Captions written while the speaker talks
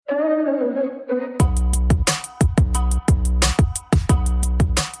You're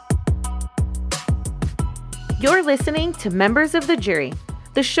listening to Members of the Jury,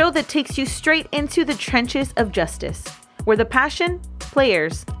 the show that takes you straight into the trenches of justice, where the passion,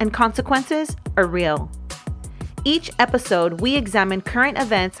 players, and consequences are real. Each episode, we examine current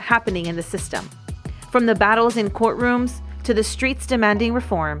events happening in the system. From the battles in courtrooms to the streets demanding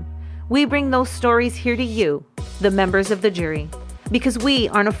reform, we bring those stories here to you, the members of the jury, because we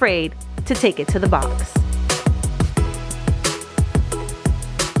aren't afraid to take it to the box.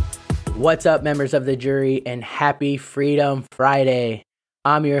 What's up, members of the jury, and happy Freedom Friday.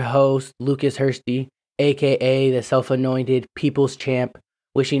 I'm your host, Lucas Hursty, aka the self-anointed People's Champ,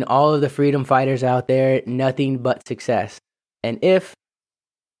 wishing all of the freedom fighters out there nothing but success. And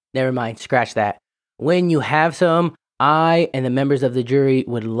never mind, scratch that. When you have some, I and the members of the jury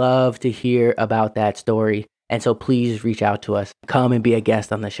would love to hear about that story. And so please reach out to us. Come and be a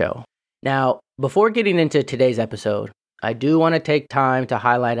guest on the show. Now, before getting into today's episode, I do want to take time to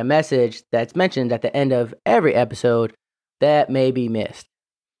highlight a message that's mentioned at the end of every episode that may be missed.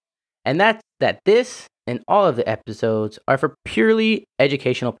 And that's that this and all of the episodes are for purely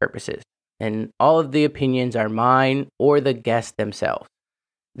educational purposes, and all of the opinions are mine or the guests themselves.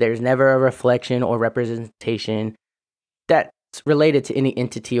 There's never a reflection or representation that's related to any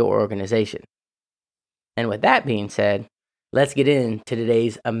entity or organization. And with that being said, let's get into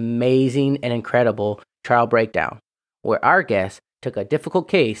today's amazing and incredible trial breakdown, where our guest took a difficult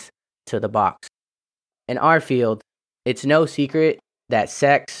case to the box. In our field, it's no secret that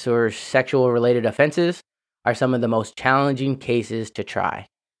sex or sexual-related offenses are some of the most challenging cases to try.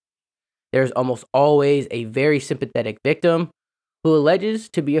 There's almost always a very sympathetic victim who alleges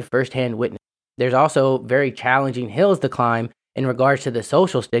to be a first-hand witness. There's also very challenging hills to climb in regards to the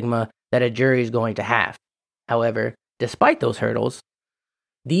social stigma that a jury is going to have. However, despite those hurdles,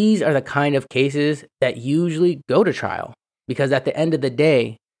 these are the kind of cases that usually go to trial, because at the end of the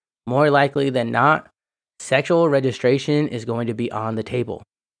day, more likely than not, sexual registration is going to be on the table,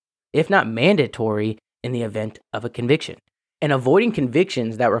 if not mandatory in the event of a conviction. And avoiding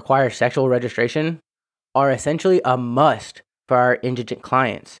convictions that require sexual registration are essentially a must for our indigent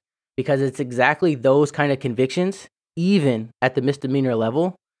clients, because it's exactly those kind of convictions, even at the misdemeanor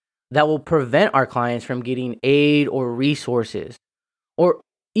level, that will prevent our clients from getting aid or resources, or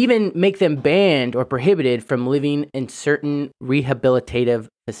even make them banned or prohibited from living in certain rehabilitative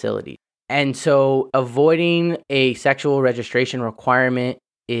facilities. And so avoiding a sexual registration requirement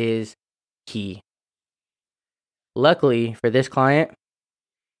is key. Luckily for this client,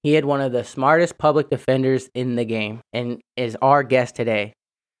 he had one of the smartest public defenders in the game and is our guest today.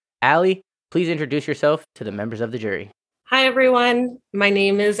 Allie, please introduce yourself to the members of the jury. Hi, everyone. My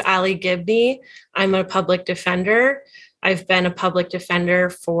name is Allie Gibney. I'm a public defender. I've been a public defender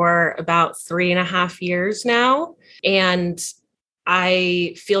for about 3.5 years now, and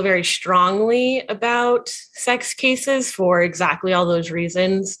I feel very strongly about sex cases for exactly all those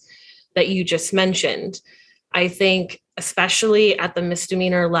reasons that you just mentioned. I think especially at the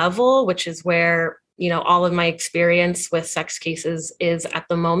misdemeanor level, which is where, all of my experience with sex cases is at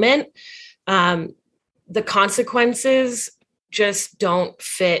the moment, the consequences just don't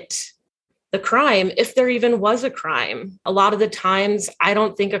fit the crime, if there even was a crime. A lot of the times, I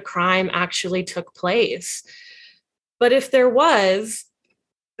don't think a crime actually took place. But if there was,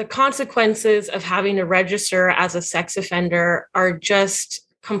 the consequences of having to register as a sex offender are just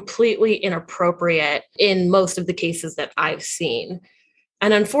completely inappropriate in most of the cases that I've seen.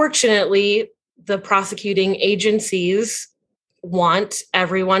 And unfortunately, the prosecuting agencies want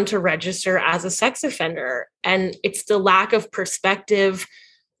everyone to register as a sex offender. And it's the lack of perspective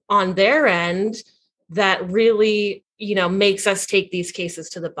on their end that really, makes us take these cases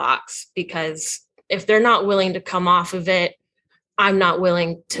to the box, because if they're not willing to come off of it, I'm not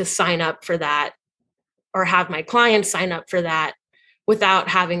willing to sign up for that or have my clients sign up for that without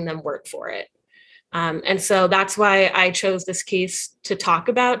having them work for it. And so that's why I chose this case to talk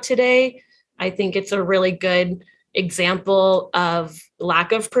about today. I think it's a really good example of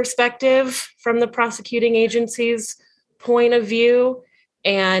lack of perspective from the prosecuting agency's point of view,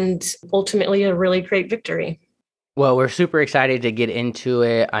 and ultimately a really great victory. Well, we're super excited to get into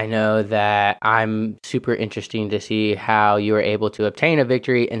it. I know that I'm super interested to see how you were able to obtain a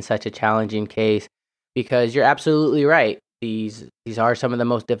victory in such a challenging case, because you're absolutely right. These are some of the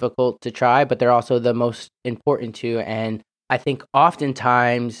most difficult to try, but they're also the most important to. And I think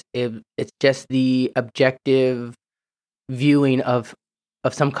oftentimes it's just the objective viewing of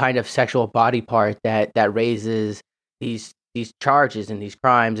some kind of sexual body part that raises these charges and these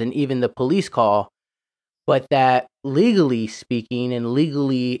crimes, and even the police call. But that legally speaking and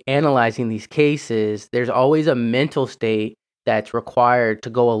legally analyzing these cases, there's always a mental state that's required to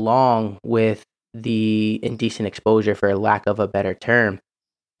go along with the indecent exposure, for lack of a better term.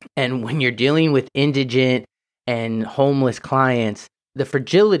 And when you're dealing with indigent and homeless clients, the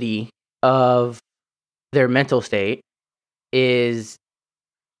fragility of their mental state is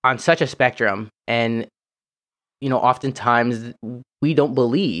on such a spectrum. And, oftentimes we don't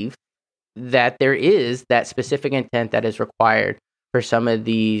believe that there is that specific intent that is required for some of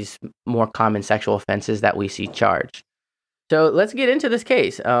these more common sexual offenses that we see charged. So let's get into this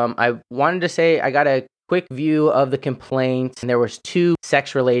case. I wanted to say I got a quick view of the complaint, and there was 2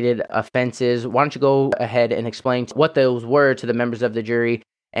 sex-related offenses. Why don't you go ahead and explain what those were to the members of the jury,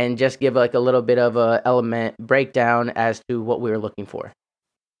 and just give like a little bit of a element breakdown as to what we were looking for.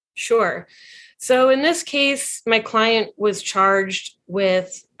 Sure. So in this case, my client was charged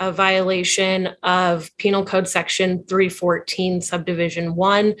with a violation of Penal Code Section 314, Subdivision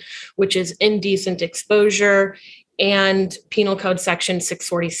 1, which is indecent exposure, and Penal Code Section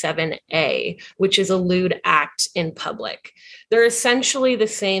 647A, which is a lewd act in public. They're essentially the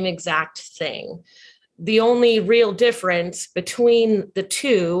same exact thing. The only real difference between the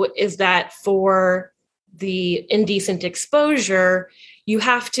two is that for the indecent exposure, you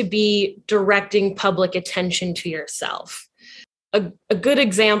have to be directing public attention to yourself. A good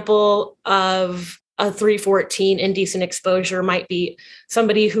example of a 314 indecent exposure might be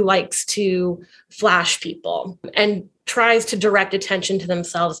somebody who likes to flash people and tries to direct attention to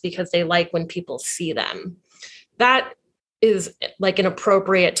themselves because they like when people see them. That is like an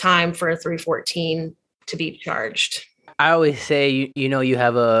appropriate time for a 314 to be charged. I always say, you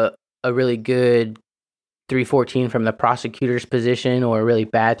have a really good 314 from the prosecutor's position, or a really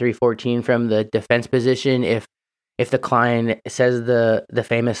bad 314 from the defense position if the client says the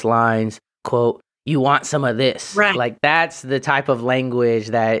famous lines, quote, "You want some of this." Right. Like, that's the type of language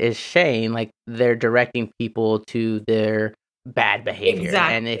that is saying, like, they're directing people to their bad behavior.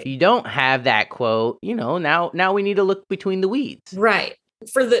 Exactly. And if you don't have that quote, now we need to look between the weeds. Right.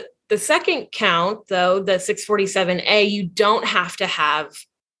 For the second count, though, the 647A, you don't have to have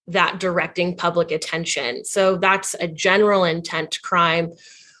that directing public attention. So that's a general intent crime,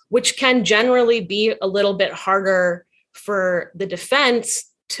 which can generally be a little bit harder for the defense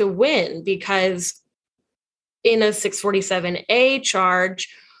to win, because in a 647A charge,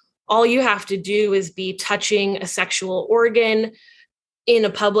 all you have to do is be touching a sexual organ in a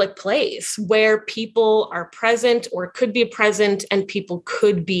public place where people are present or could be present, and people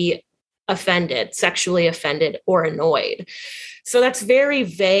could be offended, sexually offended or annoyed. So that's very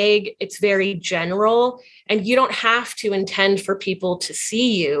vague. It's very general, and you don't have to intend for people to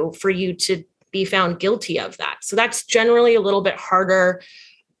see you for you to be found guilty of that. So that's generally a little bit harder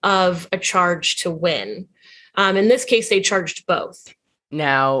of a charge to win. In this case, they charged both.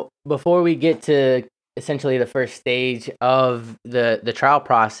 Now, before we get to essentially the first stage of the trial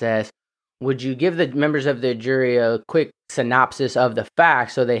process, would you give the members of the jury a quick synopsis of the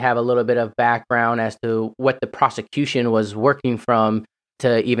facts so they have a little bit of background as to what the prosecution was working from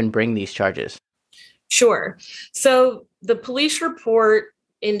to even bring these charges? Sure. So the police report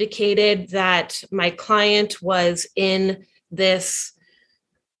indicated that my client was in this,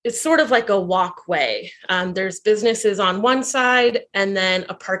 it's sort of like a walkway. There's businesses on one side and then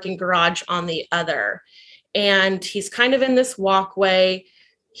a parking garage on the other. And he's kind of in this walkway.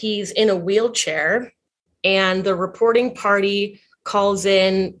 He's in a wheelchair, and the reporting party calls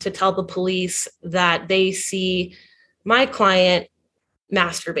in to tell the police that they see my client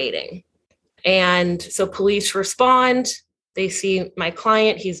masturbating. And so police respond. They see my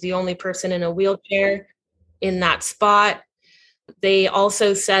client. He's the only person in a wheelchair in that spot. They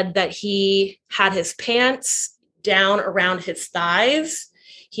also said that he had his pants down around his thighs.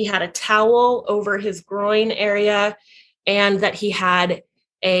 He had a towel over his groin area, and that he had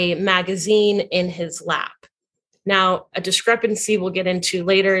a magazine in his lap. Now, a discrepancy we'll get into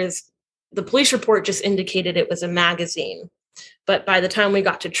later is the police report just indicated it was a magazine. But by the time we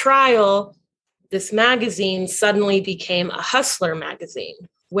got to trial, this magazine suddenly became a Hustler magazine,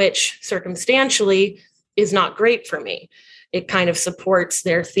 which circumstantially is not great for me. It kind of supports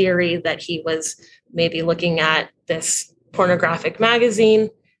their theory that he was maybe looking at this pornographic magazine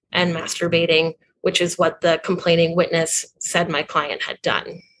and masturbating, which is what the complaining witness said my client had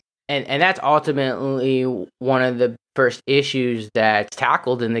done. And that's ultimately one of the first issues that's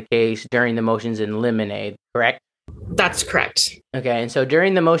tackled in the case during the motions in limine, correct? That's correct. Okay, and so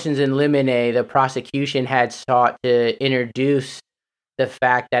during the motions in limine, the prosecution had sought to introduce the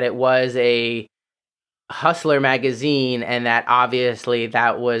fact that it was a Hustler magazine, and that obviously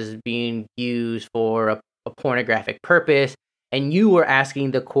that was being used for a a pornographic purpose, and you were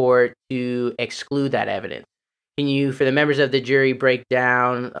asking the court to exclude that evidence. Can you, for the members of the jury, break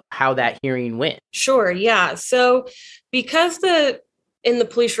down how that hearing went? Sure, yeah. So because in the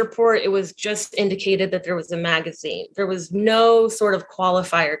police report, it was just indicated that there was a magazine. There was no sort of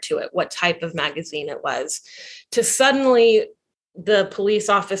qualifier to it, what type of magazine it was. To suddenly, the police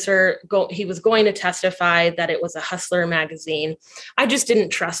officer, he was going to testify that it was a Hustler magazine. I just didn't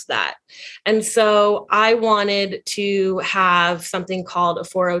trust that. And so I wanted to have something called a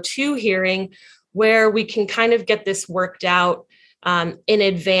 402 hearing where we can kind of get this worked out in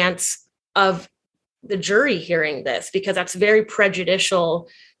advance of the jury hearing this, because that's very prejudicial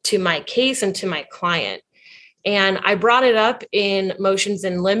to my case and to my client. And I brought it up in motions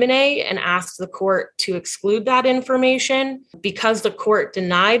in limine and asked the court to exclude that information. Because the court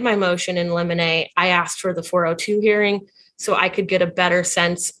denied my motion in limine, I asked for the 402 hearing so I could get a better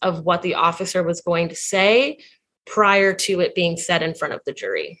sense of what the officer was going to say prior to it being said in front of the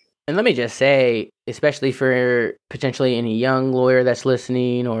jury. And let me just say, especially for potentially any young lawyer that's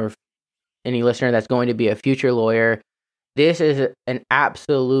listening or any listener that's going to be a future lawyer, this is an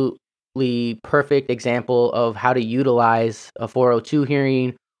absolutely perfect example of how to utilize a 402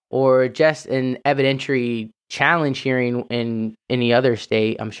 hearing or just an evidentiary challenge hearing in any other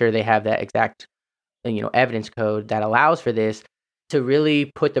state. I'm sure they have that exact, evidence code that allows for this, to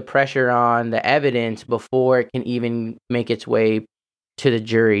really put the pressure on the evidence before it can even make its way to the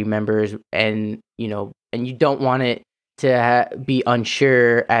jury members. And you don't want it to be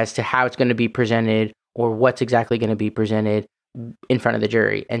unsure as to how it's going to be presented or what's exactly going to be presented in front of the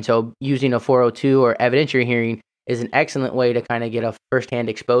jury. And so using a 402 or evidentiary hearing is an excellent way to kind of get a firsthand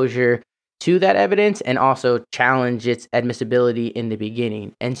exposure to that evidence and also challenge its admissibility in the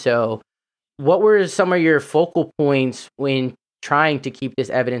beginning. And so what were some of your focal points when trying to keep this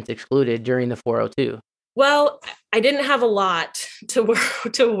evidence excluded during the 402? Well, I didn't have a lot to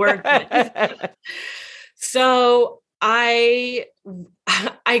work with. So I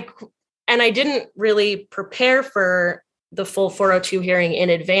didn't really prepare for the full 402 hearing in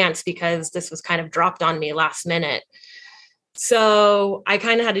advance because this was kind of dropped on me last minute. So I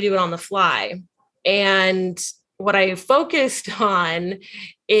kind of had to do it on the fly. And what I focused on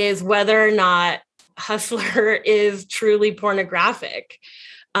is whether or not Hustler is truly pornographic.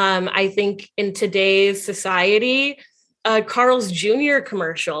 I think in today's society, a Carl's Jr.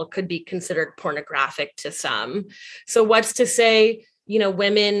 commercial could be considered pornographic to some. So what's to say,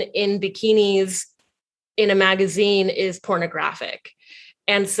 women in bikinis in a magazine is pornographic?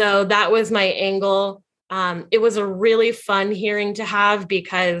 And so that was my angle. It was a really fun hearing to have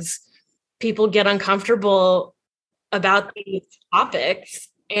because people get uncomfortable about these topics.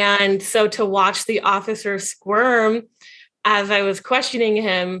 And so to watch the officer squirm as I was questioning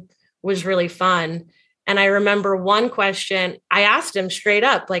him was really fun. And I remember one question, I asked him straight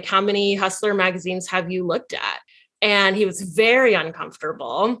up, like, how many Hustler magazines have you looked at? And he was very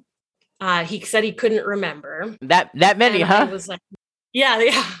uncomfortable. He said he couldn't remember. That many, and huh? I was like,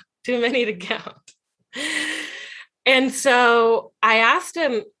 yeah, too many to count. And so I asked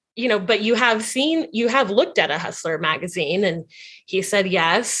him, but you have looked at a Hustler magazine? And he said,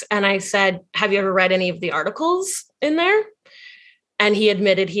 yes. And I said, have you ever read any of the articles in there? And he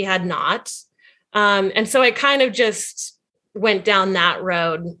admitted he had not. And so I kind of just went down that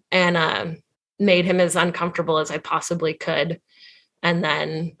road and made him as uncomfortable as I possibly could. And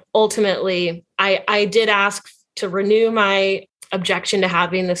then ultimately, I did ask to renew my objection to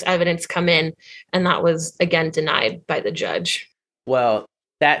having this evidence come in. And that was, again, denied by the judge. Well,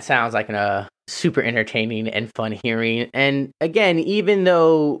 that sounds like a super entertaining and fun hearing. And again, even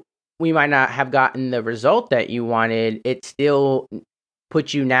though we might not have gotten the result that you wanted, it still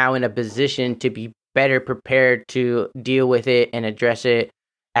puts you now in a position to be better prepared to deal with it and address it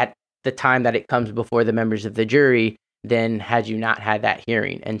at the time that it comes before the members of the jury than had you not had that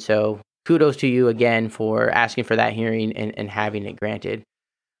hearing. And so kudos to you again for asking for that hearing and having it granted.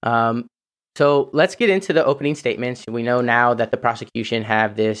 So let's get into the opening statements. We know now that the prosecution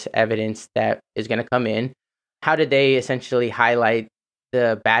have this evidence that is going to come in. How did they essentially highlight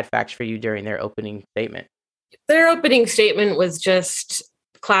the bad facts for you during their opening statement? Their opening statement was just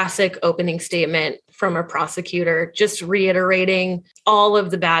classic opening statement from a prosecutor, just reiterating all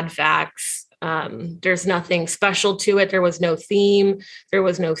of the bad facts. There's nothing special to it. There was no theme. There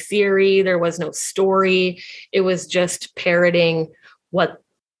was no theory. There was no story. It was just parroting what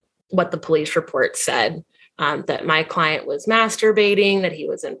the police report said, that my client was masturbating, that he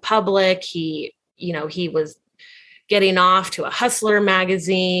was in public. He was getting off to a Hustler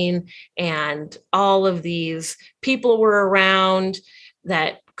magazine, and all of these people were around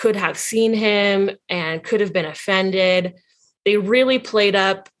that could have seen him and could have been offended. They really played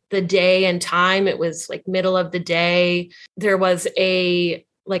up the day and time. It was like middle of the day. There was a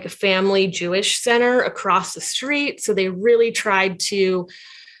family Jewish center across the street. So they really tried to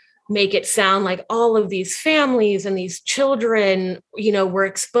make it sound like all of these families and these children, were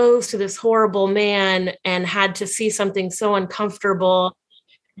exposed to this horrible man and had to see something so uncomfortable,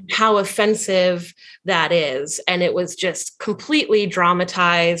 how offensive that is. And it was just completely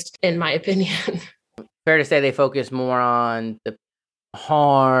dramatized, in my opinion. Fair to say they focus more on the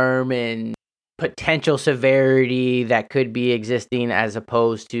harm and potential severity that could be existing as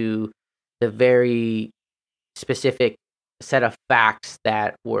opposed to the very specific set of facts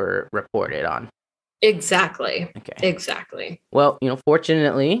that were reported on. Exactly. Okay. Exactly. Well,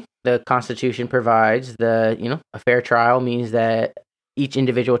 fortunately, the Constitution provides a fair trial means that each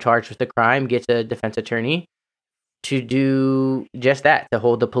individual charged with the crime gets a defense attorney to do just that, to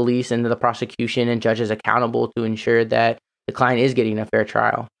hold the police and the prosecution and judges accountable to ensure that the client is getting a fair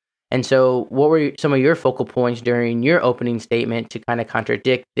trial. And so what were some of your focal points during your opening statement to kind of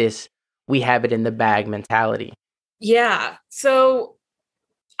contradict this "we have it in the bag" mentality? Yeah. So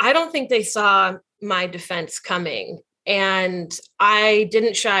I don't think they saw my defense coming. And I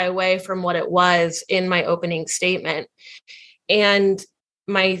didn't shy away from what it was in my opening statement. And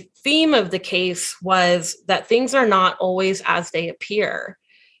my theme of the case was that things are not always as they appear.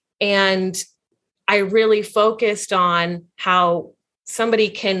 And I really focused on how somebody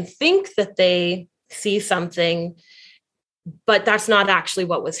can think that they see something, but that's not actually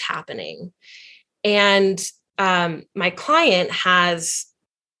what was happening. And my client has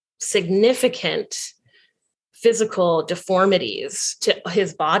significant physical deformities to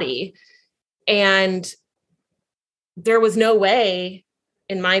his body. And there was no way,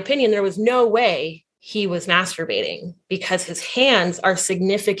 in my opinion, there was no way he was masturbating because his hands are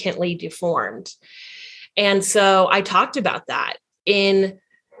significantly deformed. And so I talked about that in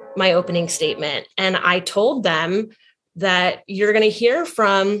my opening statement. And I told them that you're going to hear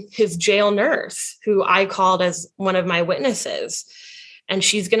from his jail nurse, who I called as one of my witnesses. And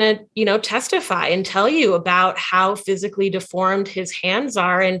she's going to, testify and tell you about how physically deformed his hands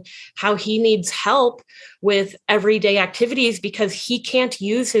are and how he needs help with everyday activities because he can't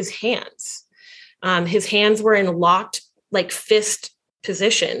use his hands. His hands were in locked, fist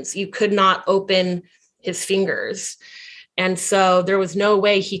positions. You could not open his fingers. And so there was no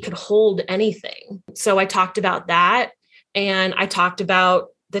way he could hold anything. So I talked about that. And I talked about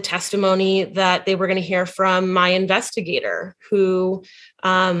the testimony that they were going to hear from my investigator who,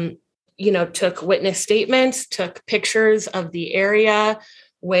 took witness statements, took pictures of the area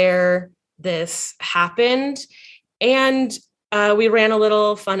where this happened. And we ran a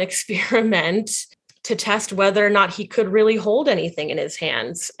little fun experiment to test whether or not he could really hold anything in his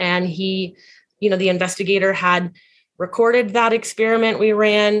hands. And he, the investigator had recorded that experiment we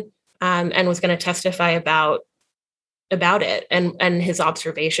ran and was going to testify about it and his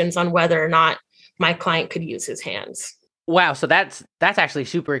observations on whether or not my client could use his hands. Wow. So that's actually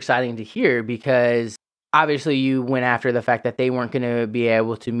super exciting to hear because obviously you went after the fact that they weren't going to be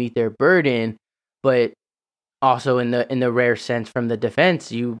able to meet their burden, but also in the rare sense from the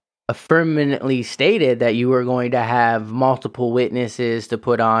defense, you affirmatively stated that you were going to have multiple witnesses to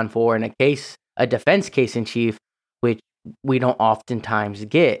put on for a defense case in chief, which we don't oftentimes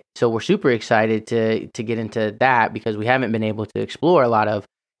get. So we're super excited to get into that because we haven't been able to explore a lot of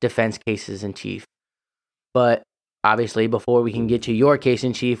defense cases in chief. But obviously, before we can get to your case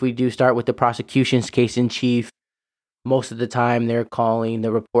in chief, we do start with the prosecution's case in chief. Most of the time, they're calling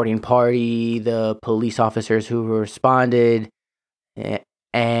the reporting party, the police officers who responded.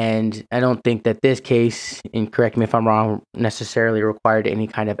 And I don't think that this case, and correct me if I'm wrong, necessarily required any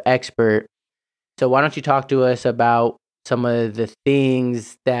kind of expert. So why don't you talk to us about some of the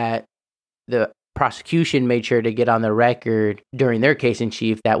things that the prosecution made sure to get on the record during their case in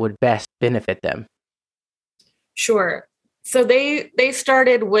chief that would best benefit them? Sure. So they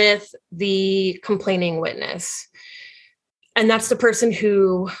started with the complaining witness, and that's the person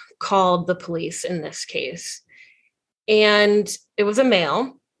who called the police in this case. And it was a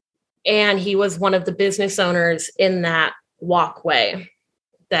male, and he was one of the business owners in that walkway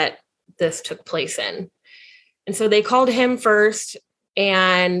that this took place in. And so they called him first,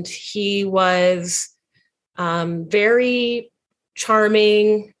 and he was very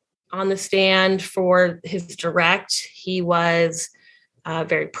charming on the stand for his direct. He was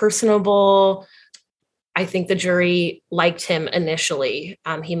very personable. I think the jury liked him initially.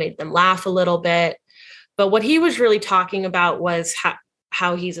 He made them laugh a little bit. But what he was really talking about was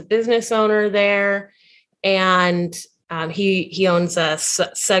how he's a business owner there and He owns a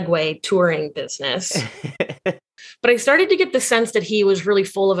Segway touring business. But I started to get the sense that he was really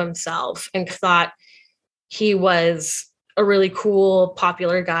full of himself and thought he was a really cool,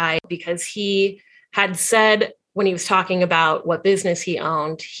 popular guy, because he had said, when he was talking about what business he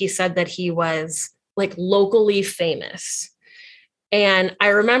owned, he said that he was like locally famous. And I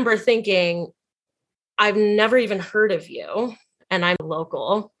remember thinking, I've never even heard of you, and I'm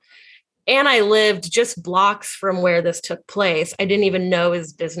local. And I lived just blocks from where this took place. I didn't even know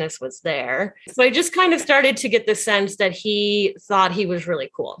his business was there. So I just kind of started to get the sense that he thought he was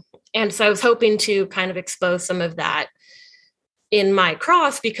really cool. And so I was hoping to kind of expose some of that in my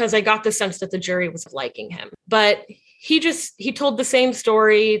cross, because I got the sense that the jury was liking him. But he told the same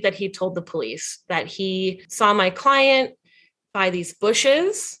story that he told the police, that he saw my client by these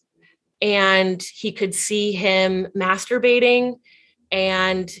bushes and he could see him masturbating.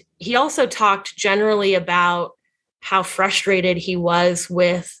 And he also talked generally about how frustrated he was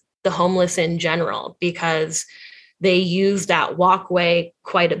with the homeless in general, because they use that walkway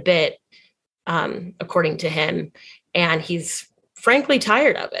quite a bit, according to him. And he's frankly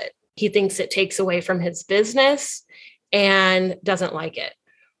tired of it. He thinks it takes away from his business and doesn't like it,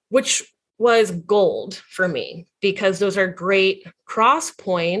 which was gold for me, because those are great cross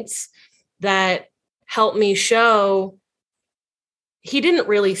points that help me show he didn't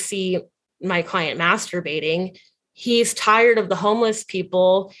really see my client masturbating. He's tired of the homeless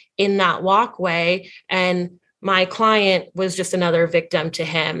people in that walkway, and my client was just another victim to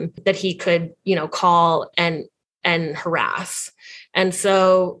him that he could, call and harass. And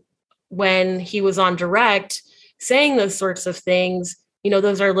so when he was on direct saying those sorts of things,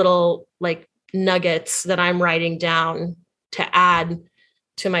 those are little like nuggets that I'm writing down to add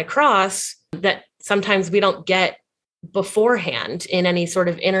to my cross that sometimes we don't get beforehand in any sort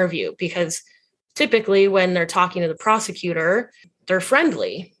of interview, because typically when they're talking to the prosecutor, they're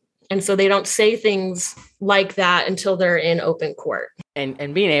friendly. And so they don't say things like that until they're in open court.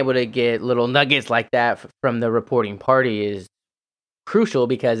 And being able to get little nuggets like that from the reporting party is crucial,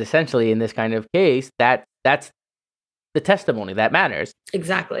 because essentially in this kind of case, that's the testimony that matters.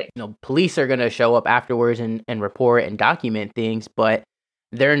 Exactly. Police are going to show up afterwards and report and document things, but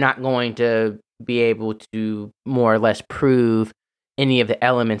they're not going to be able to more or less prove any of the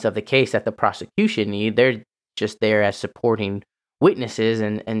elements of the case that the prosecution need. They're just there as supporting witnesses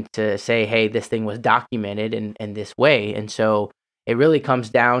and to say, hey, this thing was documented in this way. And so it really comes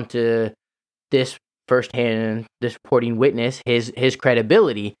down to this firsthand, this reporting witness, his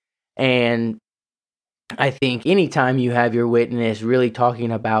credibility. And I think anytime you have your witness really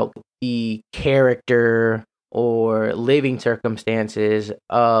talking about the character or living circumstances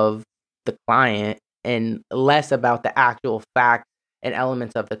of the client and less about the actual facts and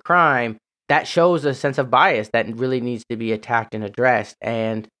elements of the crime, that shows a sense of bias that really needs to be attacked and addressed.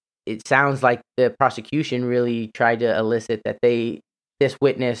 And it sounds like the prosecution really tried to elicit that this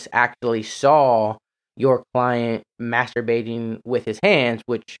witness actually saw your client masturbating with his hands,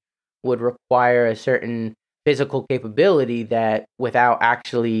 which would require a certain physical capability that without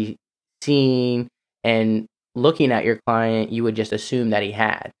actually seeing and looking at your client, you would just assume that he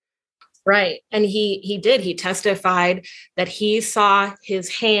had. Right. And he did. He testified that he saw his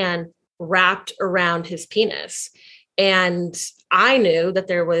hand wrapped around his penis. And I knew that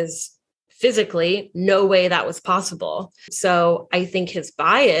there was physically no way that was possible. So I think his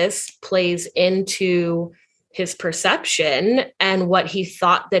bias plays into his perception and what he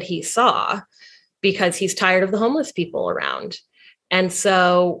thought that he saw, because he's tired of the homeless people around. And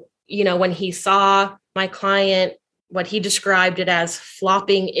so, when he saw my client, what he described it as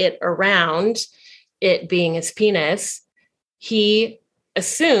flopping it around, it being his penis, he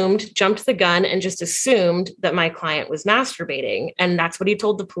jumped the gun and just assumed that my client was masturbating. And that's what he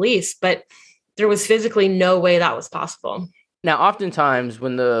told the police. But there was physically no way that was possible. Now, oftentimes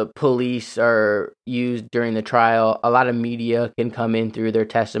when the police are used during the trial, a lot of media can come in through their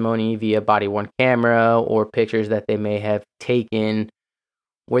testimony via body-worn camera or pictures that they may have taken.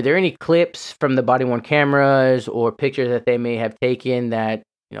 Were there any clips from the body-worn cameras or pictures that they may have taken that,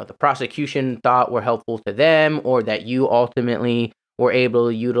 the prosecution thought were helpful to them, or that you ultimately were able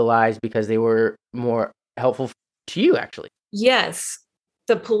to utilize because they were more helpful to you, actually? Yes.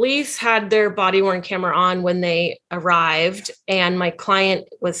 The police had their body-worn camera on when they arrived, and my client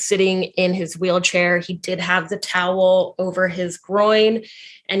was sitting in his wheelchair. He did have the towel over his groin,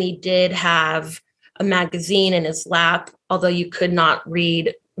 and he did have a magazine in his lap, although you could not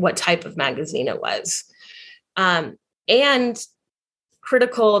read what type of magazine it was. And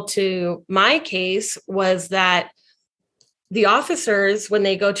critical to my case was that the officers, when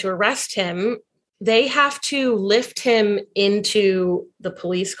they go to arrest him, they have to lift him into the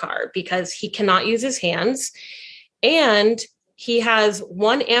police car because he cannot use his hands. And he has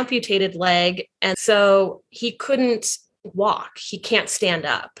one amputated leg. And so he couldn't walk. He can't stand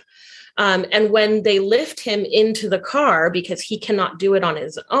up. And when they lift him into the car, because he cannot do it on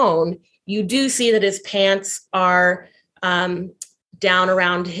his own, you do see that his pants are down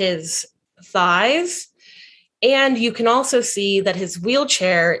around his thighs. And you can also see that his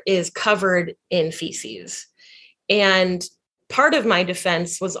wheelchair is covered in feces. And part of my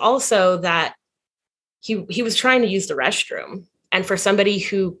defense was also that he was trying to use the restroom. And for somebody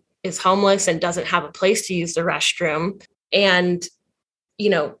who is homeless and doesn't have a place to use the restroom and,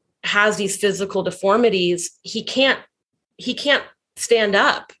 has these physical deformities, he can't stand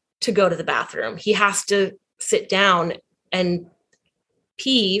up to go to the bathroom. He has to sit down and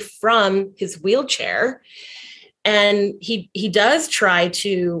pee from his wheelchair. And he does try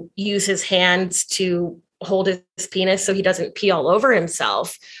to use his hands to hold his penis so he doesn't pee all over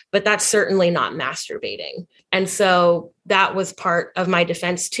himself, but that's certainly not masturbating. And so that was part of my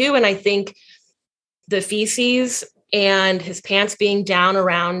defense too. And I think the feces and his pants being down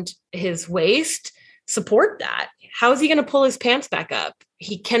around his waist support that. How is he going to pull his pants back up?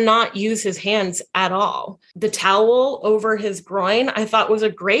 He cannot use his hands at all. The towel over his groin, I thought was a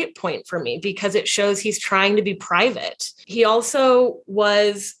great point for me because it shows he's trying to be private. He also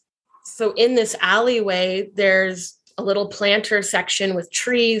was, so in this alleyway, there's a little planter section with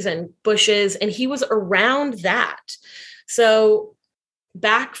trees and bushes, and he was around that. So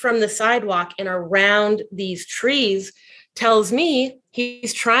back from the sidewalk and around these trees tells me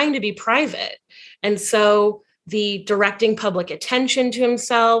he's trying to be private. And so the directing public attention to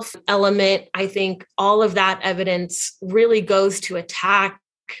himself element, I think all of that evidence really goes to attack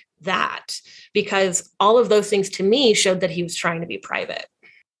that, because all of those things to me showed that he was trying to be private.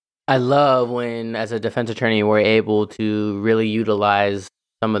 I love when, as a defense attorney, we're able to really utilize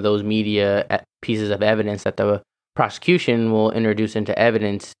some of those media pieces of evidence that the prosecution will introduce into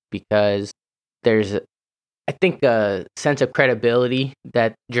evidence, because there's, I think, a sense of credibility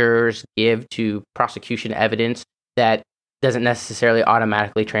that jurors give to prosecution evidence that doesn't necessarily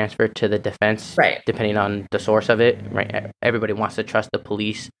automatically transfer to the defense, right, depending on the source of it. Right, everybody wants to trust the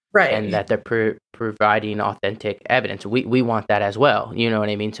police, right, and that they're providing authentic evidence. We want that as well. You know what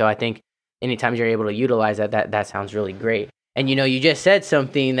I mean? So I think anytime you're able to utilize that sounds really great. And, you just said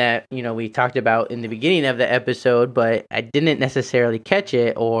something that, we talked about in the beginning of the episode, but I didn't necessarily catch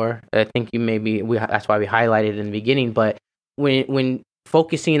it, or I think that's why we highlighted it in the beginning. But when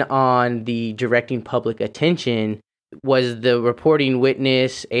focusing on the directing public attention, was the reporting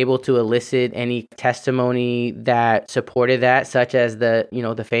witness able to elicit any testimony that supported that, such as the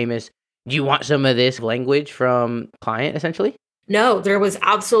famous, "Do you want some of this?" language from client, essentially? No, there was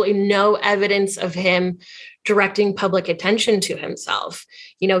absolutely no evidence of him directing public attention to himself.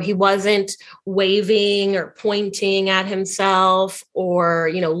 He wasn't waving or pointing at himself or,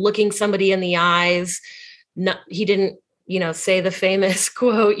 looking somebody in the eyes. No, he didn't, say the famous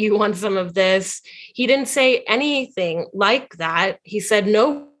quote, "You want some of this?" He didn't say anything like that. He said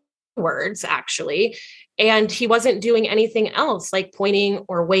no words, actually. And he wasn't doing anything else like pointing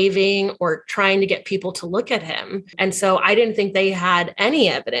or waving or trying to get people to look at him. And so I didn't think they had any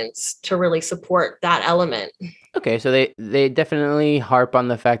evidence to really support that element. Okay, so they definitely harp on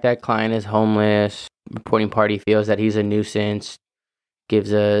the fact that client is homeless. Reporting party feels that he's a nuisance,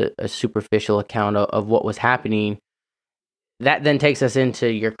 gives a superficial account of what was happening. That then takes us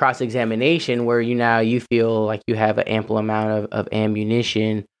into your cross-examination, where you feel like you have an ample amount of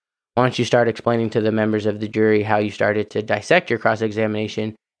ammunition. Why don't you start explaining to the members of the jury how you started to dissect your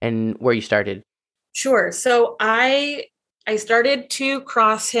cross-examination and where you started? Sure. So I started to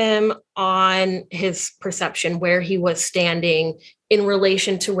cross him on his perception, where he was standing in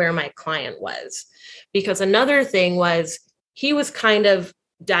relation to where my client was. Because another thing was he was kind of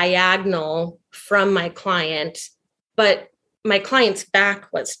diagonal from my client, but my client's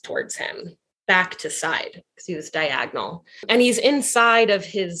back was towards him, back to side, because he was diagonal. And he's inside of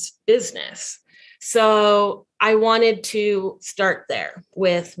his business. So I wanted to start there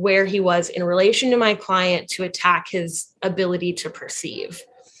with where he was in relation to my client to attack his ability to perceive.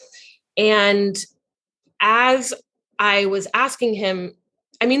 And as I was asking him,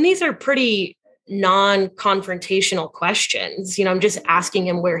 these are pretty non-confrontational questions. I'm just asking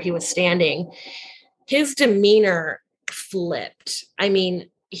him where he was standing. His demeanor flipped.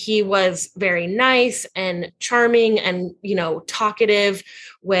 He was very nice and charming and, talkative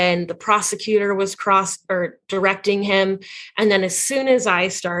when the prosecutor was directing him. And then as soon as I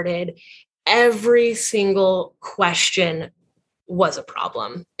started, every single question was a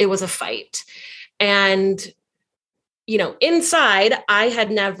problem. It was a fight. And, inside, I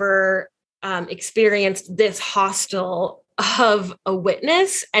had never experienced this hostile of a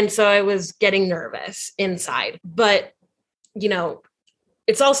witness. And so I was getting nervous inside. But,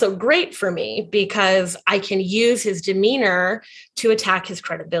 it's also great for me because I can use his demeanor to attack his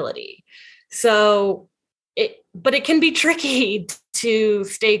credibility. So but it can be tricky to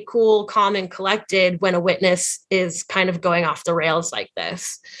stay cool, calm, and collected when a witness is kind of going off the rails like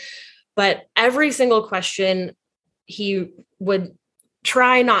this. But every single question he would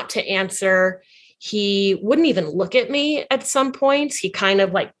try not to answer. He wouldn't even look at me at some points. He kind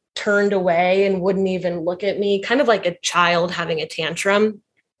of like turned away and wouldn't even look at me, kind of like a child having a tantrum.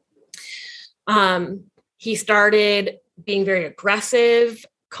 He started being very aggressive,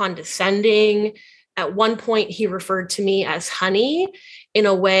 condescending. At one point, he referred to me as honey in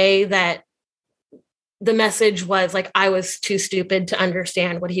a way that the message was like I was too stupid to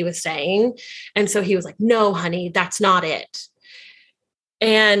understand what he was saying. And so he was like, no, honey, that's not it.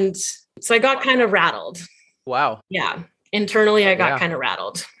 And so I got kind of rattled. Wow. Yeah. Internally, I got kind of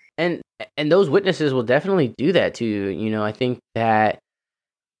rattled. And those witnesses will definitely do that to you. I think that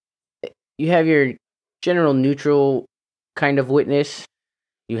you have your general neutral kind of witness,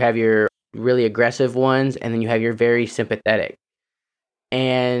 you have your really aggressive ones, and then you have your very sympathetic.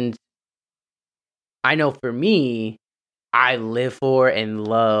 And I know for me, I live for and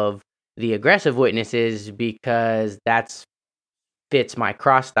love the aggressive witnesses because that's fits my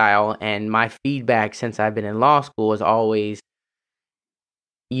cross style, and my feedback since I've been in law school is always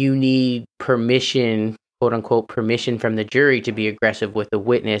you need permission, quote unquote, permission from the jury to be aggressive with the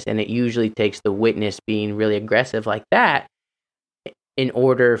witness. And it usually takes the witness being really aggressive like that in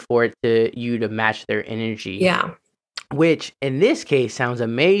order for you to match their energy. Yeah. Which in this case sounds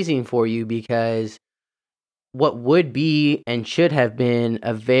amazing for you because what would be and should have been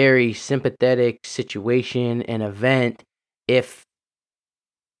a very sympathetic situation and event, if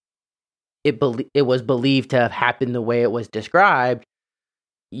it was believed to have happened the way it was described,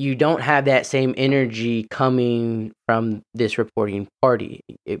 you don't have that same energy coming from this reporting party.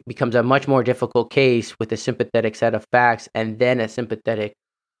 It becomes a much more difficult case with a sympathetic set of facts and then a sympathetic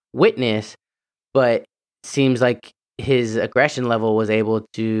witness, but seems like his aggression level was able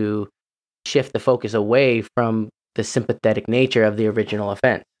to shift the focus away from the sympathetic nature of the original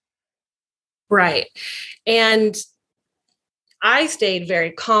offense. Right. And I stayed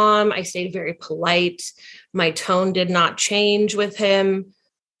very calm. I stayed very polite. My tone did not change with him.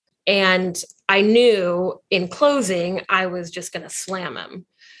 And I knew in closing, I was just going to slam him.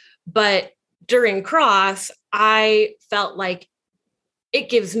 But during cross, I felt like it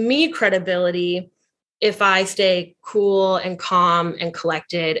gives me credibility if I stay cool and calm and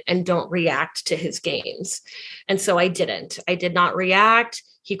collected and don't react to his games. And so I didn't. I did not react.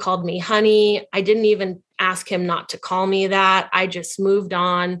 He called me honey. I didn't even ask him not to call me that. I just moved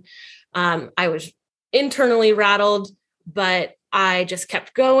on. I was internally rattled, but I just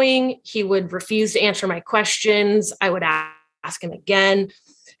kept going. He would refuse to answer my questions. I would ask him again.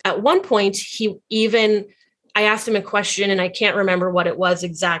 At one point, I asked him a question and I can't remember what it was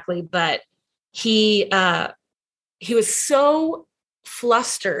exactly, but he was so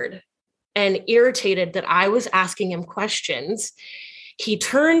flustered and irritated that I was asking him questions. He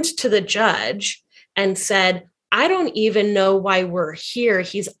turned to the judge and said, I don't even know why we're here.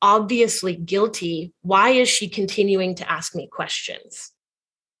 He's obviously guilty. Why is she continuing to ask me questions?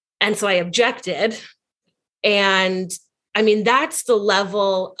 And so I objected. And I mean, that's the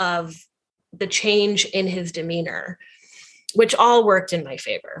level of the change in his demeanor, which all worked in my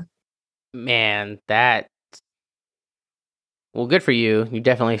favor. Man, well, good for you. You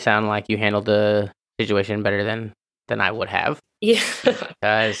definitely sound like you handled the situation better than I would have. Yeah.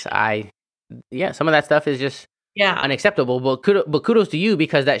 Because some of that stuff is just unacceptable. But kudos to you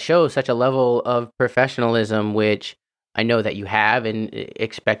because that shows such a level of professionalism, which I know that you have and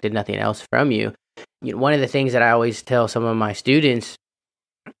expected nothing else from you. One of the things that I always tell some of my students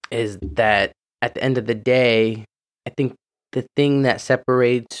is that at the end of the day, I think the thing that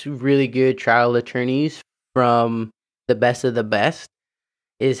separates really good trial attorneys from the best of the best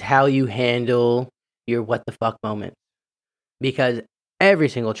is how you handle your what the fuck moment. Because every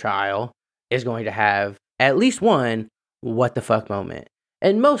single trial is going to have at least one what the fuck moment.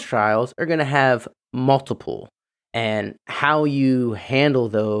 And most trials are going to have multiple. And how you handle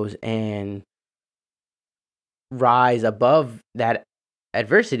those and rise above that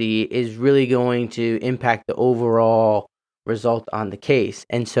adversity is really going to impact the overall result on the case.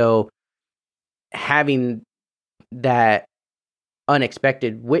 And so having that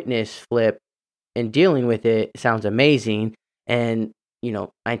unexpected witness flip and dealing with it sounds amazing. And,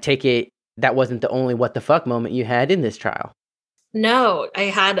 I take it that wasn't the only what the fuck moment you had in this trial. No, I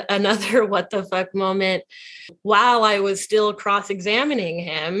had another what the fuck moment while I was still cross-examining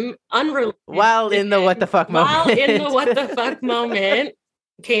him, unrelated. While in the what the fuck moment. While in the what the fuck moment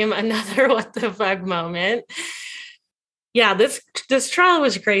came another what the fuck moment. Yeah, this trial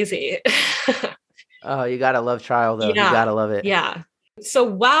was crazy. Oh, you gotta love trial though. Yeah, you gotta love it. Yeah. So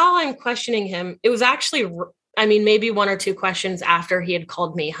while I'm questioning him, it was actually, maybe one or two questions after he had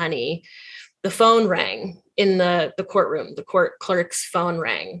called me honey, the phone rang in the courtroom. The court clerk's phone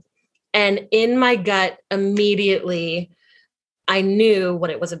rang. And in my gut, immediately, I knew what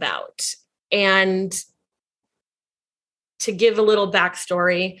it was about. And to give a little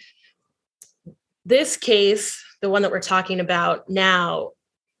backstory, this case, the one that we're talking about now,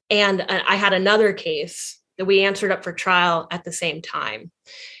 and I had another case that we answered up for trial at the same time.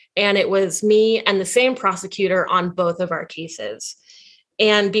 And it was me and the same prosecutor on both of our cases.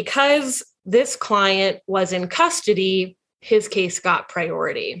 And because this client was in custody, his case got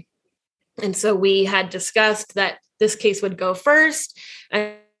priority. And so we had discussed that this case would go first.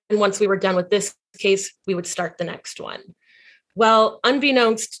 And once we were done with this case, we would start the next one. Well,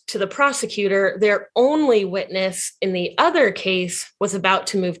 unbeknownst to the prosecutor, their only witness in the other case was about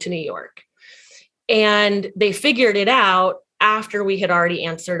to move to New York. And they figured it out after we had already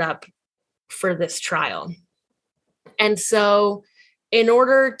answered up for this trial. And so in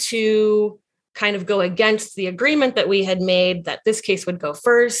order to kind of go against the agreement that we had made that this case would go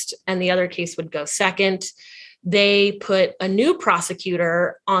first and the other case would go second, they put a new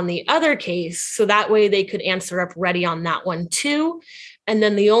prosecutor on the other case so that way they could answer up ready on that one too. And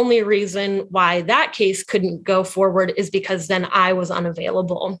then the only reason why that case couldn't go forward is because then I was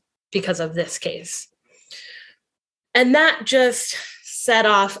unavailable because of this case. And that just set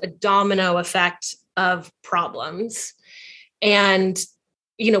off a domino effect of problems. And,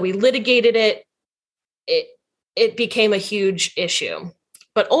 we litigated it. It became a huge issue.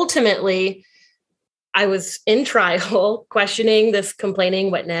 But ultimately, I was in trial questioning this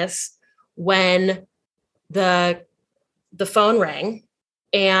complaining witness when the phone rang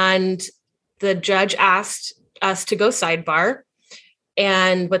and the judge asked us to go sidebar.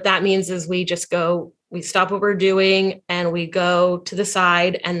 And what that means is we stop what we're doing and we go to the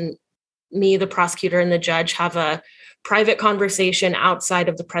side, and me, the prosecutor, and the judge have a private conversation outside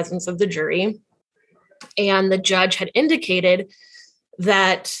of the presence of the jury. And the judge had indicated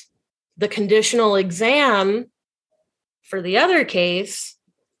that the conditional exam for the other case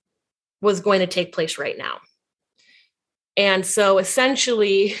was going to take place right now. And so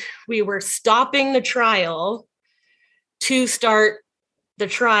essentially, we were stopping the trial to start the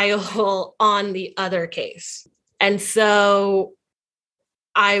trial on the other case. And so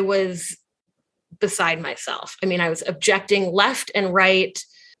I was beside myself. I was objecting left and right,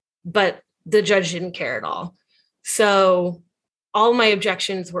 but the judge didn't care at all. So all my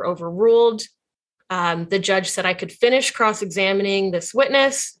objections were overruled. The judge said I could finish cross-examining this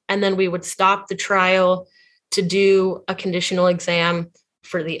witness, and then we would stop the trial to do a conditional exam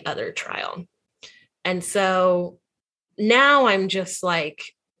for the other trial. And so now I'm just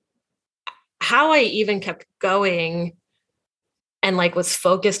like, how I even kept going and was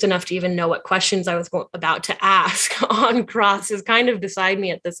focused enough to even know what questions I was about to ask on cross is kind of beside me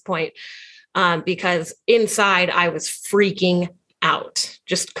at this point, because inside I was freaking out,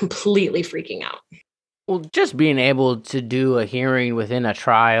 just completely freaking out. Well, just being able to do a hearing within a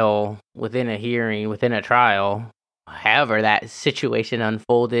trial, within a hearing, within a trial, however that situation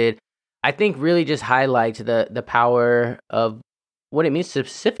unfolded, I think really just highlights the power of what it means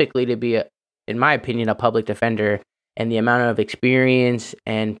specifically to be, in my opinion, a public defender, and the amount of experience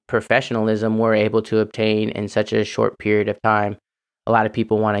and professionalism we're able to obtain in such a short period of time. A lot of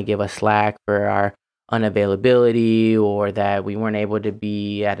people want to give us slack for our unavailability or that we weren't able to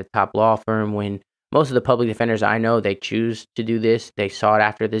be at a top law firm, when most of the public defenders I know, they choose to do this. They sought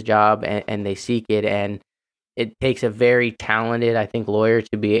after this job and they seek it. And it takes a very talented, I think, lawyer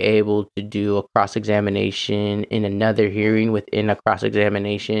to be able to do a cross-examination in another hearing within a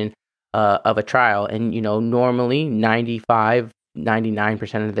cross-examination of a trial. And, normally 99%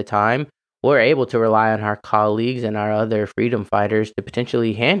 of the time, we're able to rely on our colleagues and our other freedom fighters to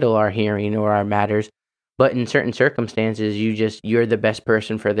potentially handle our hearing or our matters. But in certain circumstances, you're the best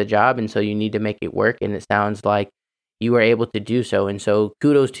person for the job. And so you need to make it work. And it sounds like you were able to do so. And so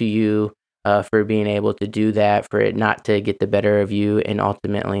kudos to you for being able to do that, for it not to get the better of you and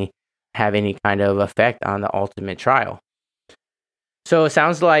ultimately have any kind of effect on the ultimate trial. So it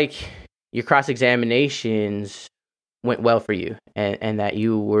sounds like your cross-examinations went well for you, and that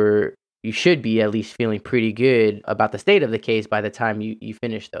you were you should be at least feeling pretty good about the state of the case by the time you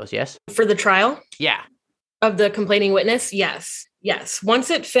finish those, yes? For the trial? Yeah. Of the complaining witness? Yes. Yes. Once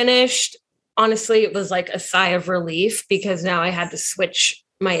it finished, honestly, it was like a sigh of relief because now I had to switch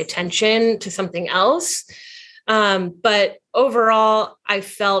my attention to something else. But overall, I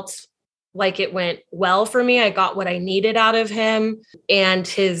felt like it went well for me. I got what I needed out of him, and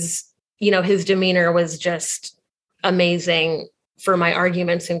his demeanor was just amazing for my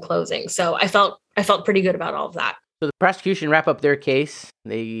arguments in closing. So I felt pretty good about all of that. So the prosecution wrap up their case.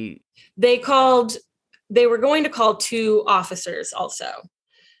 They were going to call 2 officers also.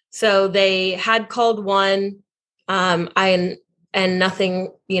 So they had called one, and nothing,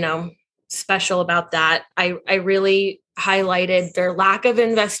 special about that. I really highlighted their lack of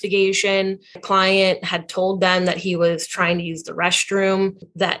investigation. The client had told them that he was trying to use the restroom,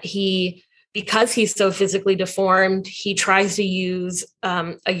 that because he's so physically deformed, he tries to use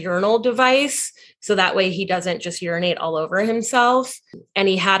a urinal device. So that way he doesn't just urinate all over himself. And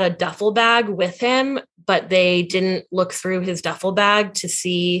he had a duffel bag with him, but they didn't look through his duffel bag to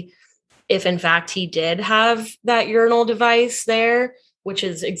see if in fact he did have that urinal device there, which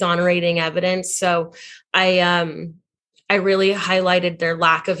is exonerating evidence. So I really highlighted their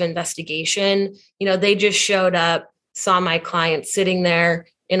lack of investigation. They just showed up, saw my client sitting there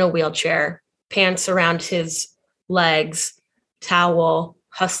in a wheelchair, pants around his legs, towel,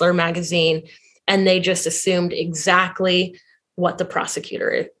 Hustler magazine, and they just assumed exactly what the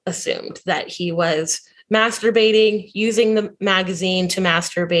prosecutor assumed, that he was masturbating, using the magazine to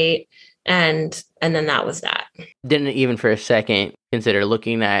masturbate, and then that was that. Didn't even for a second consider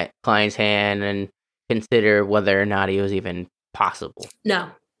looking at client's hand and consider whether or not he was even possible. No,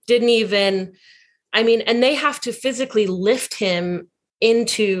 didn't even. And they have to physically lift him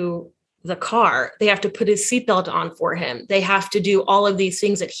into the car. They have to put his seatbelt on for him. They have to do all of these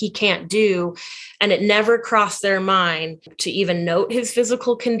things that he can't do. And it never crossed their mind to even note his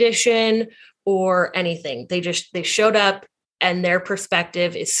physical condition or anything. They showed up, and their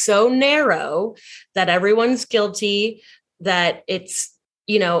perspective is so narrow that everyone's guilty, that it's,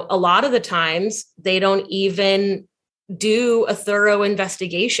 a lot of the times they don't even do a thorough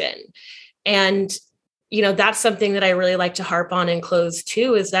investigation. And, that's something that I really like to harp on and close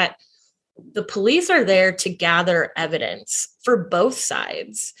too, is that the police are there to gather evidence for both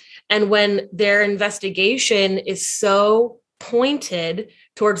sides. And when their investigation is so pointed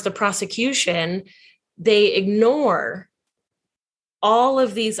towards the prosecution, they ignore all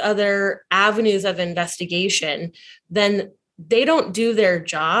of these other avenues of investigation, then they don't do their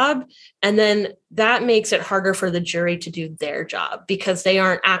job. And then that makes it harder for the jury to do their job because they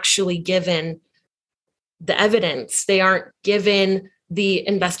aren't actually given the evidence. They aren't given the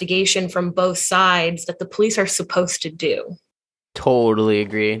investigation from both sides that the police are supposed to do. Totally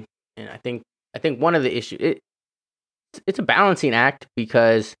agree. And I think one of the issues, it's a balancing act,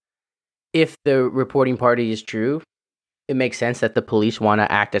 because if the reporting party is true, it makes sense that the police want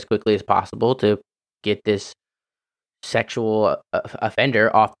to act as quickly as possible to get this sexual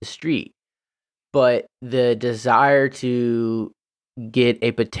offender off the street. But the desire to get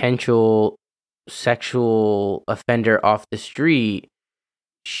a potential sexual offender off the street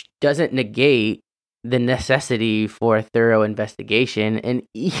doesn't negate the necessity for a thorough investigation and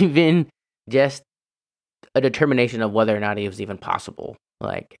even just a determination of whether or not it was even possible.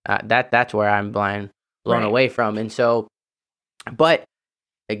 Like that's where I'm blown right away from. And so, but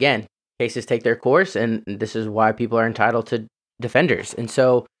again, cases take their course, and this is why people are entitled to defenders. And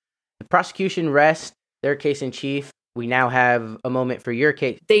so the prosecution rests their case in chief. We now have a moment for your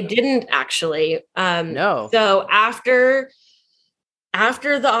case. They didn't actually. No. So after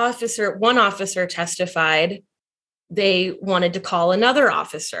one officer testified, they wanted to call another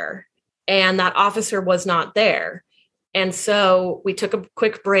officer, and that officer was not there. And so we took a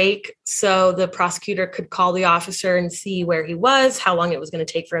quick break so the prosecutor could call the officer and see where he was, how long it was going to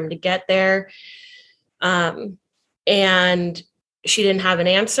take for him to get there. And she didn't have an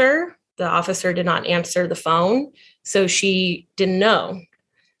answer. The officer did not answer the phone, so she didn't know.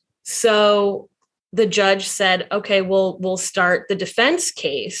 So the judge said, okay, we'll start the defense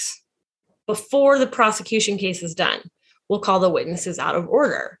case before the prosecution case is done. We'll call the witnesses out of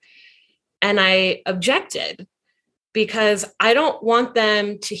order. And I objected, because I don't want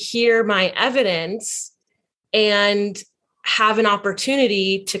them to hear my evidence and have an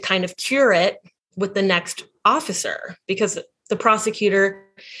opportunity to kind of cure it with the next officer, because the prosecutor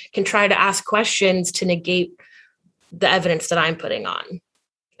can try to ask questions to negate the evidence that I'm putting on.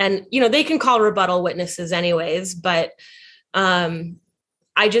 And, they can call rebuttal witnesses anyways, but I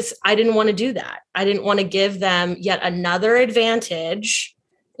didn't want to do that. I didn't want to give them yet another advantage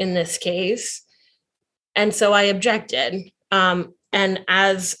in this case. And so I objected. And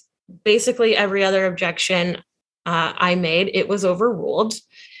as basically every other objection I made, it was overruled.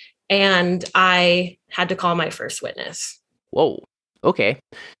 And I had to call my first witness. Whoa. Okay.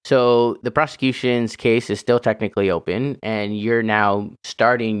 So the prosecution's case is still technically open, and you're now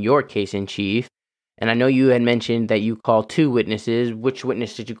starting your case in chief. And I know you had mentioned that you called 2 witnesses. Which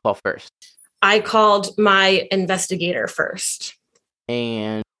witness did you call first? I called my investigator first.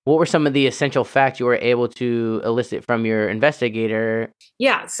 And what were some of the essential facts you were able to elicit from your investigator?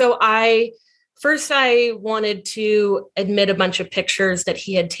 Yeah. So I wanted to admit a bunch of pictures that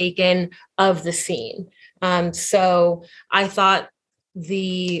he had taken of the scene. So I thought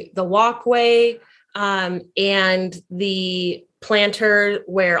the walkway and the planter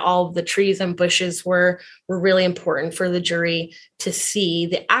where all of the trees and bushes were really important for the jury to see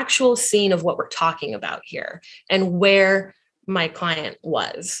the actual scene of what we're talking about here and where my client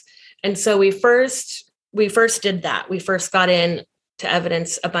was. And so we first did that. We first got in to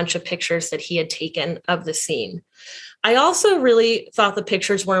evidence a bunch of pictures that he had taken of the scene. I also really thought the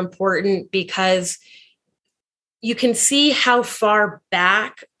pictures were important because you can see how far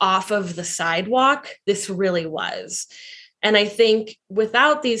back off of the sidewalk this really was. And I think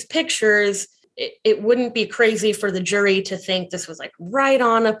without these pictures, it wouldn't be crazy for the jury to think this was like right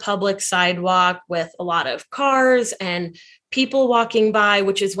on a public sidewalk with a lot of cars and people walking by,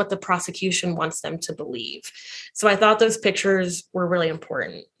 which is what the prosecution wants them to believe. So I thought those pictures were really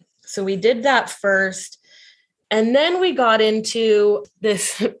important. So we did that first. And then we got into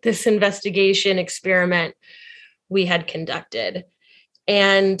this investigation experiment we had conducted.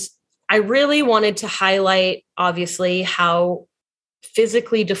 And I really wanted to highlight, obviously, how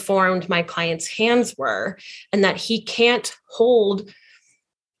physically deformed my client's hands were and that he can't hold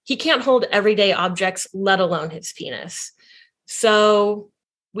everyday objects, let alone his penis. So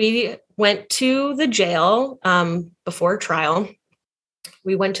we went to the jail before trial.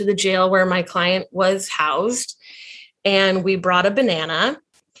 We went to the jail where my client was housed, and we brought a banana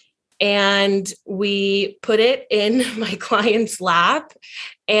and we put it in my client's lap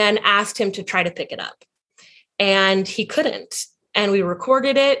and asked him to try to pick it up. And he couldn't. And we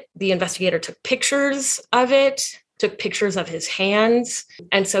recorded it. The investigator took pictures of it, took pictures of his hands.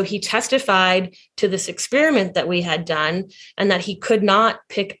 And so he testified to this experiment that we had done and that he could not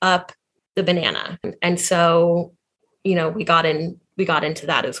pick up the banana. And so, we got into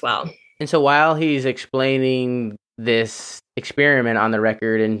that as well. And so while he's explaining this experiment on the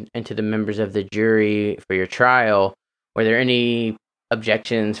record and to the members of the jury for your trial, were there any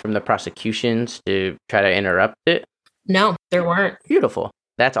objections from the prosecutions to try to interrupt it? No, there weren't. Beautiful.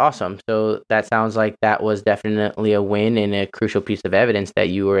 That's awesome. So that sounds like that was definitely a win and a crucial piece of evidence that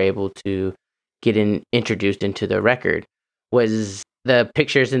you were able to get introduced into the record. Was the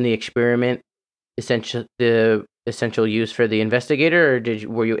pictures in the experiment the essential use for the investigator, or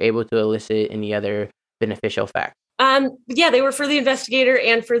were you able to elicit any other beneficial facts? Yeah, they were for the investigator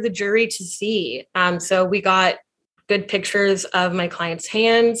and for the jury to see. So we got good pictures of my client's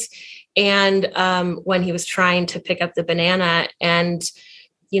hands and when he was trying to pick up the banana and,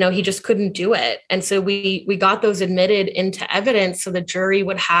 he just couldn't do it. And so we got those admitted into evidence so the jury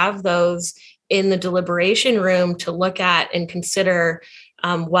would have those in the deliberation room to look at and consider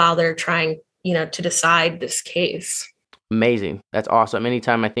while they're trying, to decide this case. Amazing. That's awesome.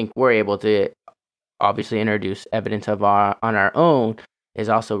 Anytime I think we're able to obviously introduce evidence on our own is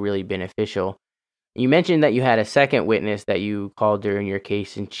also really beneficial. You mentioned that you had a second witness that you called during your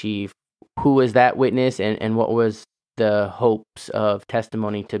case in chief. Who was that witness and what was the hopes of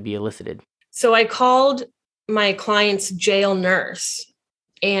testimony to be elicited? So I called my client's jail nurse,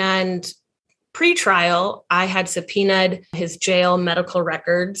 and pre-trial, I had subpoenaed his jail medical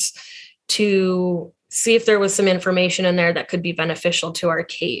records to see if there was some information in there that could be beneficial to our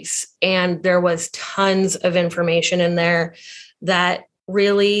case. And there was tons of information in there that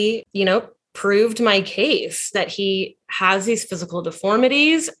really, proved my case that he has these physical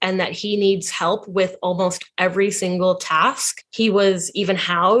deformities and that he needs help with almost every single task. He was even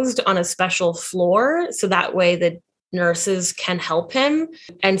housed on a special floor, so that way the nurses can help him.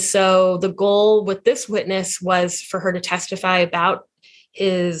 And so the goal with this witness was for her to testify about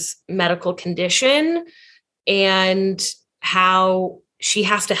his medical condition and how she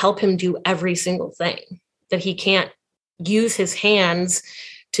has to help him do every single thing, that he can't use his hands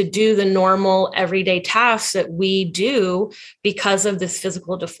to do the normal everyday tasks that we do because of this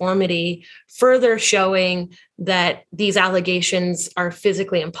physical deformity, further showing that these allegations are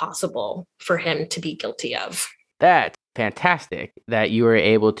physically impossible for him to be guilty of. That's fantastic that you were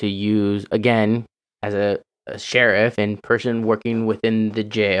able to use, again, as a a sheriff and person working within the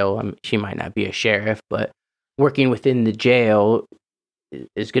jail. She might not be a sheriff, but working within the jail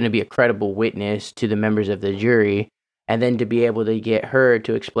is going to be a credible witness to the members of the jury. And then to be able to get her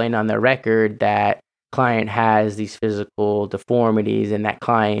to explain on the record that client has these physical deformities and that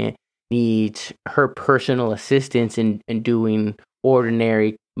client needs her personal assistance in doing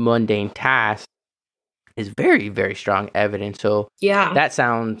ordinary mundane tasks is very, very strong evidence. So Yeah. that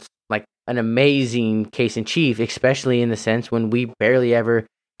sounds like an amazing case in chief, especially in the sense when we barely ever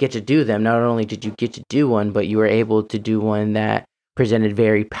get to do them. Not only did you get to do one, but you were able to do one that presented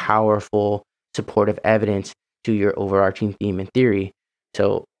very powerful supportive evidence to your overarching theme and theory.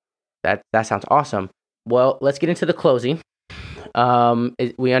 So that sounds awesome. Well, let's get into the closing.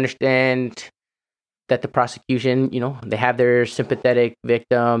 We understand that the prosecution, they have their sympathetic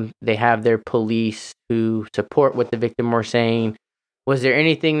victim, they have their police who support what the victim were saying. Was there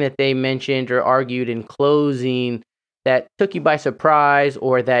anything that they mentioned or argued in closing that took you by surprise,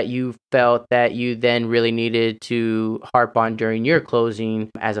 or that you felt that you then really needed to harp on during your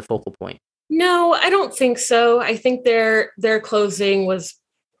closing as a focal point? No, I don't think so. I think their closing was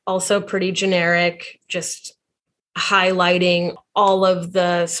also pretty generic, just highlighting all of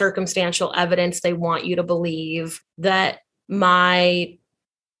the circumstantial evidence they want you to believe that my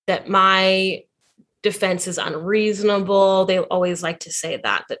defense is unreasonable. They always like to say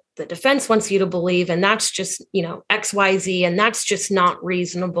that the defense wants you to believe, and that's just, XYZ, and that's just not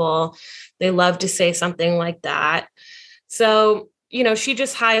reasonable. They love to say something like that. So, she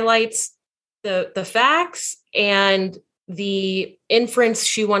just highlights the facts and the inference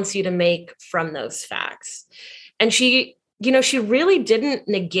she wants you to make from those facts. And she really didn't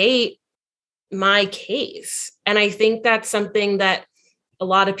negate my case. And I think that's something that a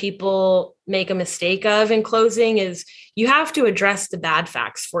lot of people make a mistake of in closing, is you have to address the bad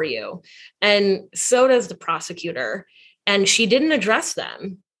facts for you. And so does the prosecutor. And she didn't address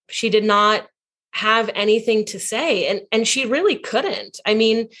them. She did not have anything to say. And she really couldn't. I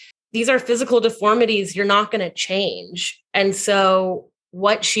mean, these are physical deformities you're not going to change. And so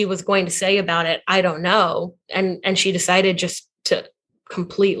what she was going to say about it, I don't know. And she decided just to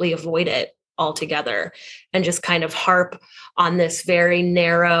completely avoid it altogether and just kind of harp on this very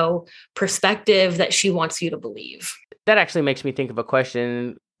narrow perspective that she wants you to believe. That actually makes me think of a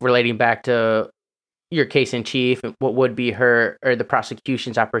question relating back to your case in chief and what would be her or the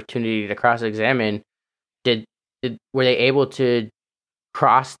prosecution's opportunity to cross-examine. Were they able to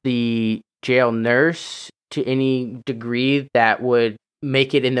cross the jail nurse to any degree that would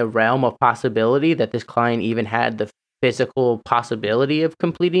make it in the realm of possibility that this client even had the physical possibility of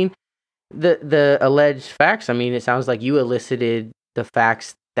completing the alleged facts? I mean, it sounds like you elicited the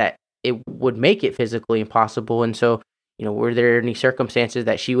facts that it would make it physically impossible. And so, were there any circumstances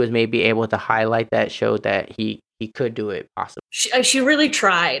that she was maybe able to highlight that showed that he could do it possibly? She really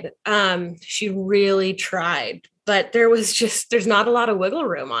tried. She really tried, but there's not a lot of wiggle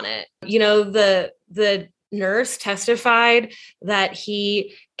room on it. The nurse testified that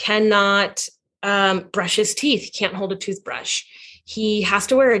he cannot brush his teeth. He can't hold a toothbrush. He has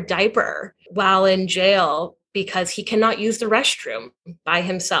to wear a diaper while in jail because he cannot use the restroom by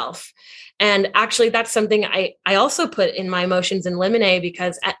himself. And actually, that's something I also put in my motions in limine,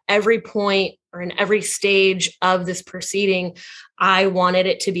 because at every point or in every stage of this proceeding, I wanted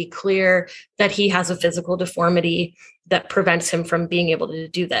it to be clear that he has a physical deformity that prevents him from being able to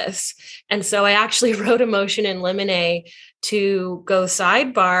do this. And so I actually wrote a motion in limine to go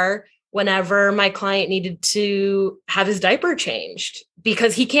sidebar whenever my client needed to have his diaper changed,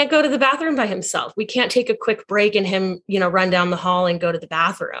 because he can't go to the bathroom by himself. We can't take a quick break and him, run down the hall and go to the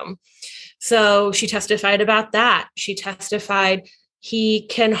bathroom. So she testified about that. She testified he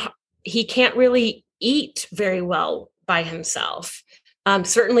can't really eat very well by himself.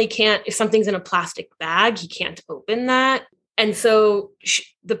 Certainly can't, if something's in a plastic bag, he can't open that. And so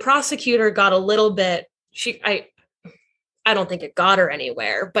the prosecutor got a little bit, I don't think it got her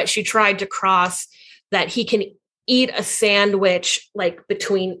anywhere, but she tried to cross that he can eat a sandwich,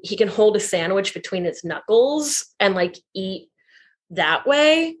 he can hold a sandwich between his knuckles and eat that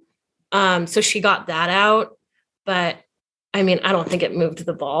way. So she got that out, but I mean, I don't think it moved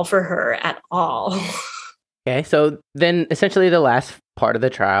the ball for her at all. Okay, so then essentially the last part of the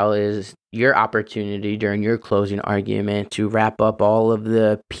trial is your opportunity during your closing argument to wrap up all of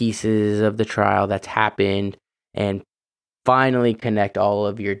the pieces of the trial that's happened and finally connect all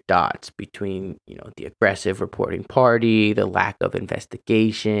of your dots between, the aggressive reporting party, the lack of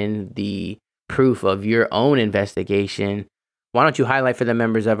investigation, the proof of your own investigation. Why don't you highlight for the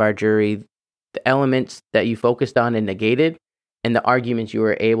members of our jury the elements that you focused on and negated and the arguments you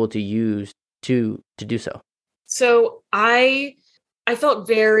were able to use to do so? So I felt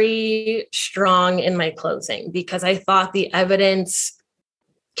very strong in my closing because I thought the evidence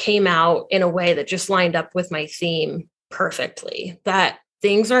came out in a way that just lined up with my theme perfectly, that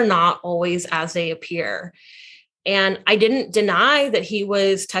things are not always as they appear. And I didn't deny that he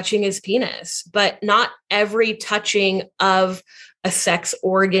was touching his penis, but not every touching of a sex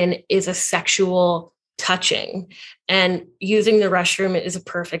organ is a sexual touching. And using the restroom is a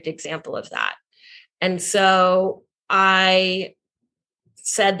perfect example of that. And so I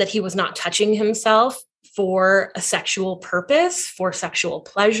said that he was not touching himself for a sexual purpose, for sexual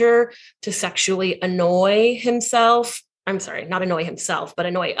pleasure, to sexually annoy himself. I'm sorry, not annoy himself, but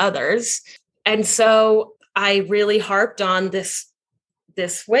annoy others. And so I really harped on this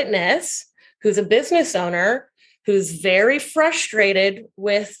witness who's a business owner, who's very frustrated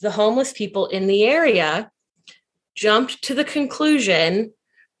with the homeless people in the area, jumped to the conclusion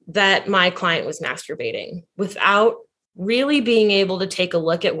that my client was masturbating without really being able to take a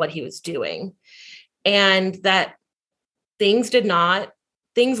look at what he was doing, and that things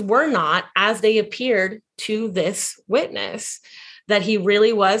were not as they appeared to this witness, that he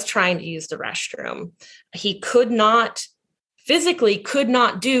really was trying to use the restroom. He physically could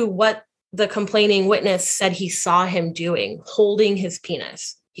not do what the complaining witness said he saw him doing, holding his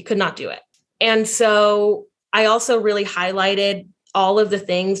penis. He could not do it. And so I also really highlighted all of the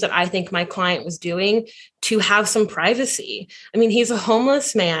things that I think my client was doing to have some privacy. I mean, he's a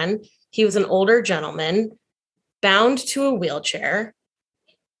homeless man. He was an older gentleman bound to a wheelchair.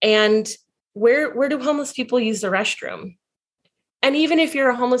 And where do homeless people use the restroom? And even if you're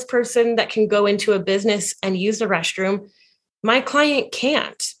a homeless person that can go into a business and use the restroom, my client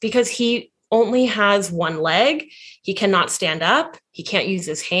can't, because he only has one leg. He cannot stand up. He can't use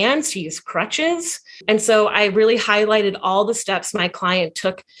his hands to use crutches. And so I really highlighted all the steps my client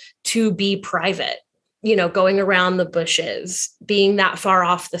took to be private, going around the bushes, being that far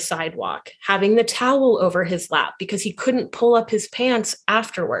off the sidewalk, having the towel over his lap because he couldn't pull up his pants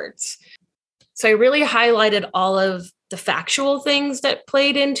afterwards. So I really highlighted all of the factual things that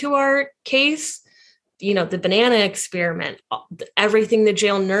played into our case, the banana experiment, everything the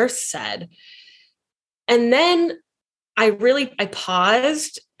jail nurse said. And then I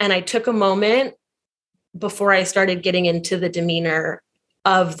paused and I took a moment before I started getting into the demeanor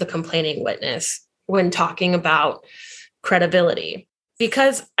of the complaining witness when talking about credibility,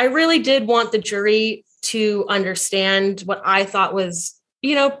 because I really did want the jury to understand what I thought was,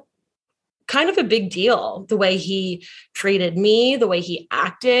 kind of a big deal, the way he treated me, the way he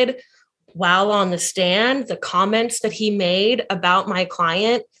acted while on the stand, the comments that he made about my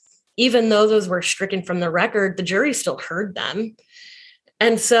client. Even though those were stricken from the record, the jury still heard them.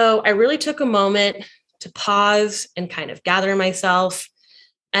 And so I really took a moment to pause and kind of gather myself.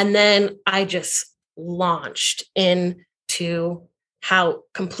 And then I just launched into how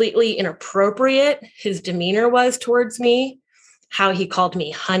completely inappropriate his demeanor was towards me, how he called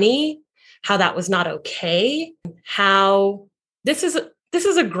me honey, how that was not okay, how this is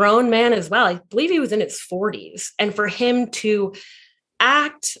a grown man as well. I believe he was in his 40s. And for him to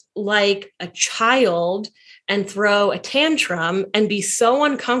act like a child and throw a tantrum and be so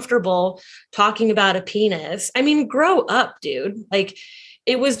uncomfortable talking about a penis. I mean, grow up, dude. Like,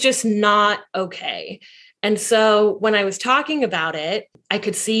 it was just not okay. And so when I was talking about it, I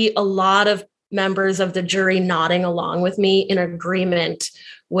could see a lot of members of the jury nodding along with me in agreement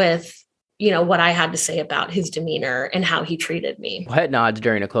with, what I had to say about his demeanor and how he treated me. Head nods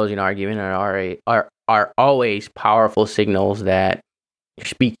during a closing argument are always powerful signals that you're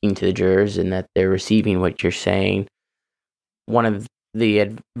speaking to the jurors and that they're receiving what you're saying. One of the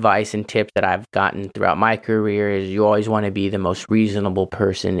advice and tips that I've gotten throughout my career is you always want to be the most reasonable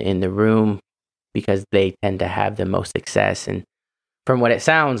person in the room because they tend to have the most success. And from what it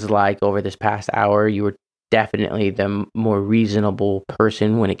sounds like over this past hour, you were definitely the more reasonable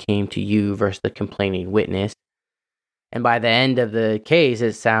person when it came to you versus the complaining witness. And by the end of the case,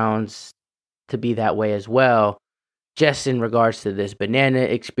 it sounds to be that way as well, just in regards to this banana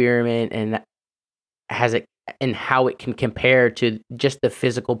experiment and how it can compare to just the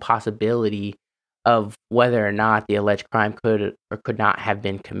physical possibility of whether or not the alleged crime could or could not have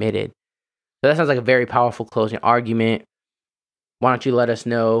been committed. So that sounds like a very powerful closing argument. Why don't you let us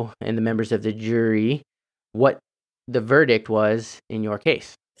know, and the members of the jury, what the verdict was in your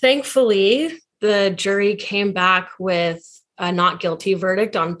case? Thankfully, the jury came back with a not guilty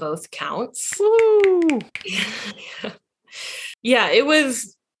verdict on both counts. Woo! Yeah, it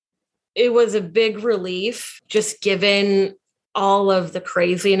was a big relief, just given all of the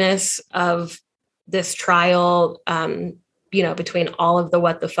craziness of this trial, between all of the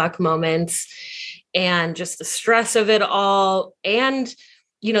what the fuck moments. and just the stress of it all, and,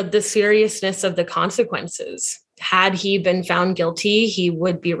 the seriousness of the consequences. Had he been found guilty, he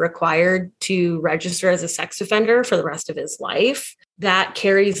would be required to register as a sex offender for the rest of his life. That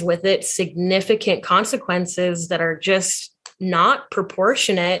carries with it significant consequences that are just not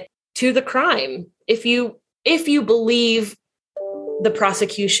proportionate to the crime. If you believe the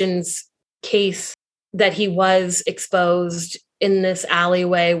prosecution's case that he was exposed in this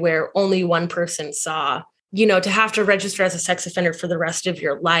alleyway where only one person saw, to have to register as a sex offender for the rest of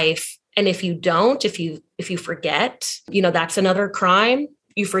your life. And if you don't, if you forget, that's another crime.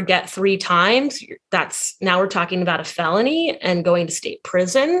 You forget 3 times, now we're talking about a felony and going to state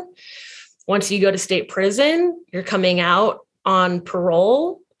prison. Once you go to state prison, you're coming out on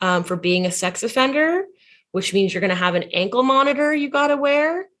parole for being a sex offender, which means you're going to have an ankle monitor you got to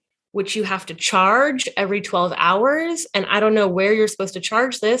wear, which you have to charge every 12 hours. And I don't know where you're supposed to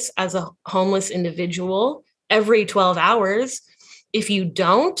charge this as a homeless individual every 12 hours. If you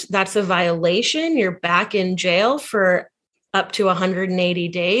don't, that's a violation. You're back in jail for up to 180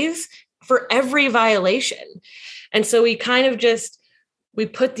 days for every violation. And so we kind of we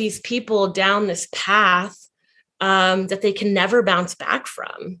put these people down this path that they can never bounce back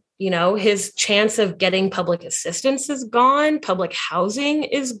from. His chance of getting public assistance is gone. Public housing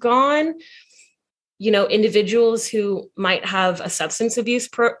is gone. Individuals who might have a substance abuse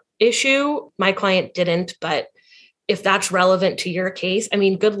issue, my client didn't, but if that's relevant to your case,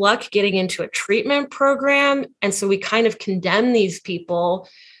 good luck getting into a treatment program. And so we kind of condemn these people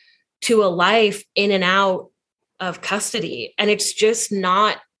to a life in and out of custody. And it's just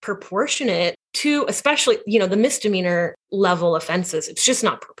not proportionate to, especially, the misdemeanor level offenses. It's just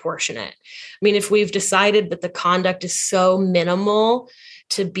not proportionate. If we've decided that the conduct is so minimal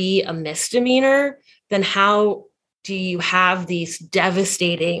to be a misdemeanor, then how do you have these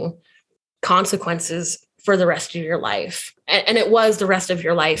devastating consequences for the rest of your life? And it was the rest of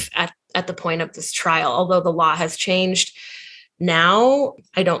your life at the point of this trial. Although the law has changed now,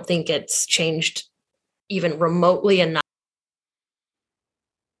 I don't think it's changed even remotely enough.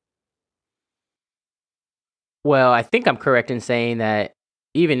 Well, I think I'm correct in saying that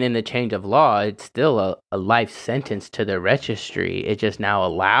even in the change of law, it's still a life sentence to the registry. It just now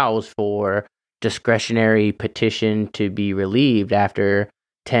allows for discretionary petition to be relieved after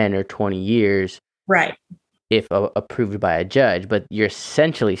 10 or 20 years. Right. If approved by a judge, but you're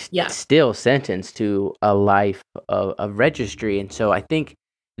essentially still sentenced to a life of registry. And so I think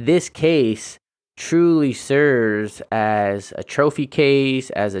this case truly serves as a trophy case,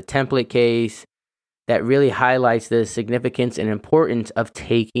 as a template case that really highlights the significance and importance of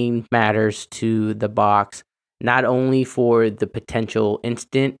taking matters to the box, not only for the potential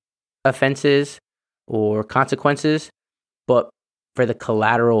instant offenses or consequences, but for the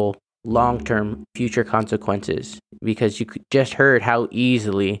collateral long-term future consequences, because you just heard how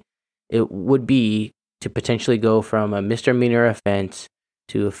easily it would be to potentially go from a misdemeanor offense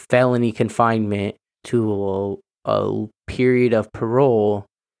to a felony confinement to a period of parole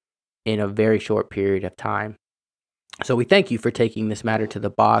in a very short period of time. So we thank you for taking this matter to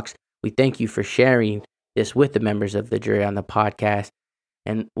the box. We thank you for sharing this with the members of the jury on the podcast.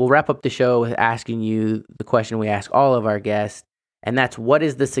 And we'll wrap up the show with asking you the question we ask all of our guests, and that's, what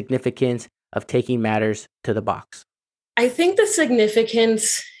is the significance of taking matters to the box? I think the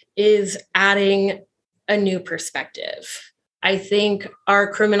significance is adding a new perspective. I think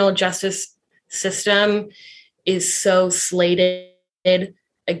our criminal justice system is so slated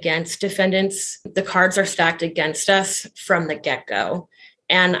against defendants. The cards are stacked against us from the get-go.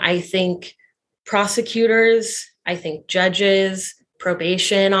 And I think prosecutors, I think judges,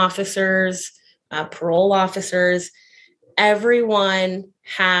 probation officers, parole officers, everyone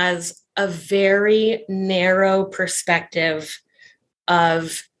has a very narrow perspective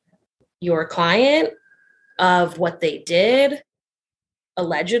of your client, of what they did,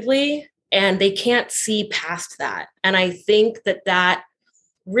 allegedly, and they can't see past that. And I think that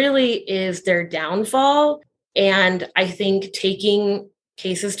really is their downfall. And I think taking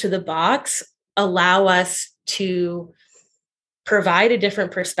cases to the box allow us to provide a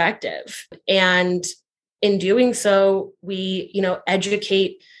different perspective. And in doing so, we,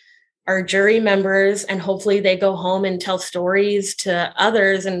 educate our jury members, and hopefully they go home and tell stories to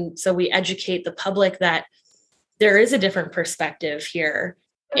others. And so we educate the public that there is a different perspective here.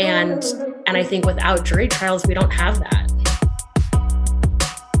 And I think without jury trials, we don't have that.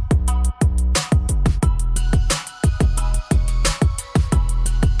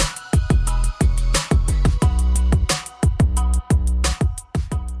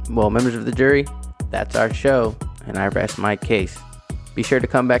 Well, members of the jury, that's our show, and I rest my case. Be sure to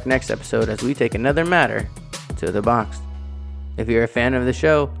come back next episode as we take another matter to the box. If you're a fan of the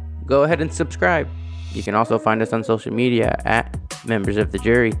show, go ahead and subscribe. You can also find us on social media at Members of the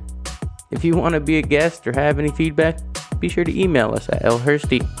Jury. If you want to be a guest or have any feedback, be sure to email us at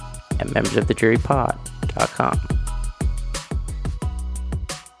lhursty@membersofthejurypod.com.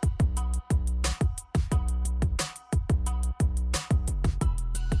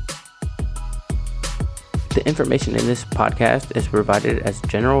 The information in this podcast is provided as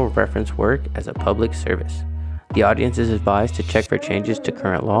general reference work as a public service. The audience is advised to check for changes to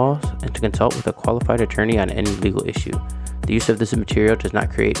current laws and to consult with a qualified attorney on any legal issue. The use of this material does not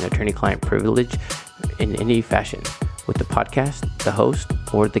create an attorney-client privilege in any fashion with the podcast, the host,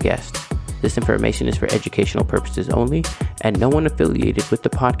 or the guest. This information is for educational purposes only, and no one affiliated with the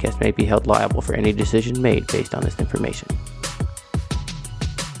podcast may be held liable for any decision made based on this information.